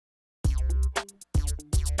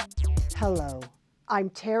Hello,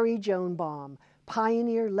 I'm Terry Joan Baum,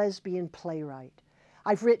 pioneer lesbian playwright.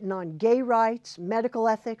 I've written on gay rights, medical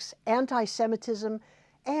ethics, anti-Semitism,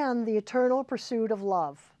 and the eternal pursuit of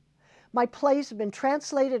love. My plays have been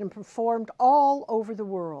translated and performed all over the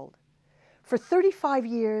world. For 35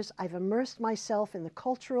 years, I've immersed myself in the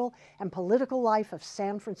cultural and political life of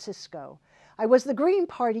San Francisco. I was the Green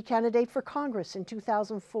Party candidate for Congress in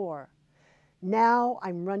 2004. Now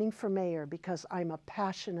I'm running for mayor because I'm a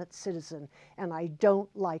passionate citizen and I don't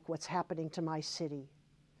like what's happening to my city.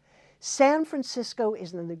 San Francisco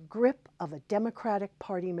is in the grip of a Democratic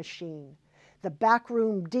Party machine. The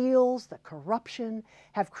backroom deals, the corruption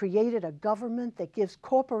have created a government that gives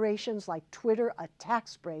corporations like Twitter a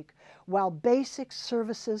tax break while basic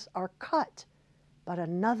services are cut. But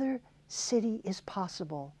another city is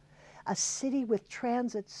possible. A city with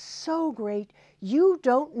transit so great you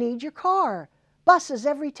don't need your car. Buses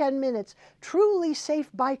every 10 minutes, truly safe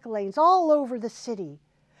bike lanes all over the city.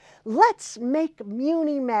 Let's make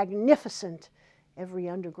Muni magnificent. Every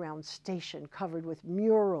underground station covered with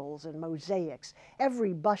murals and mosaics,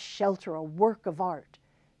 every bus shelter a work of art.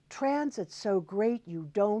 Transit so great you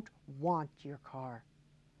don't want your car.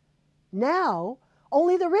 Now,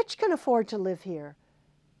 only the rich can afford to live here.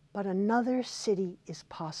 But another city is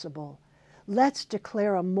possible. Let's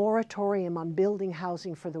declare a moratorium on building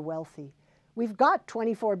housing for the wealthy. We've got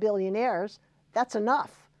 24 billionaires. That's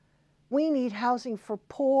enough. We need housing for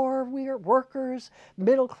poor workers,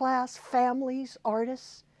 middle class, families,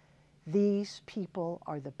 artists. These people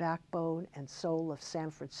are the backbone and soul of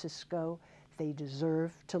San Francisco. They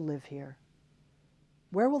deserve to live here.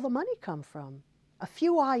 Where will the money come from? A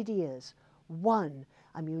few ideas. One,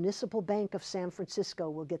 a municipal bank of San Francisco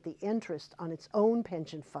will get the interest on its own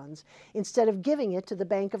pension funds instead of giving it to the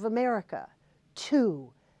Bank of America.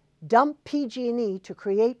 Two, dump PG&E to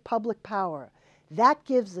create public power. That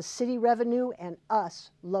gives the city revenue and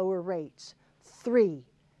us lower rates. Three,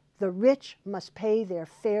 the rich must pay their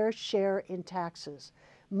fair share in taxes.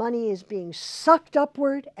 Money is being sucked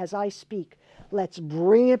upward as I speak. Let's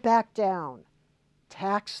bring it back down.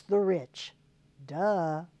 Tax the rich.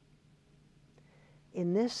 Duh.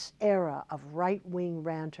 In this era of right-wing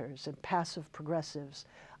ranters and passive progressives,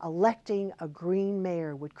 electing a green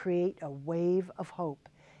mayor would create a wave of hope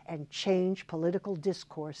and change political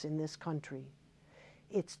discourse in this country.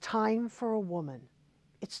 It's time for a woman.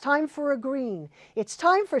 It's time for a green. It's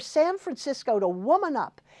time for San Francisco to woman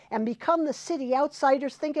up and become the city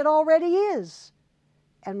outsiders think it already is.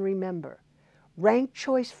 And remember, ranked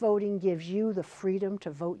choice voting gives you the freedom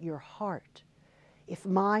to vote your heart. If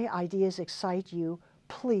my ideas excite you,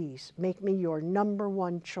 please make me your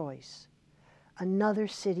 #1 choice. Another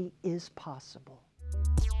city is possible.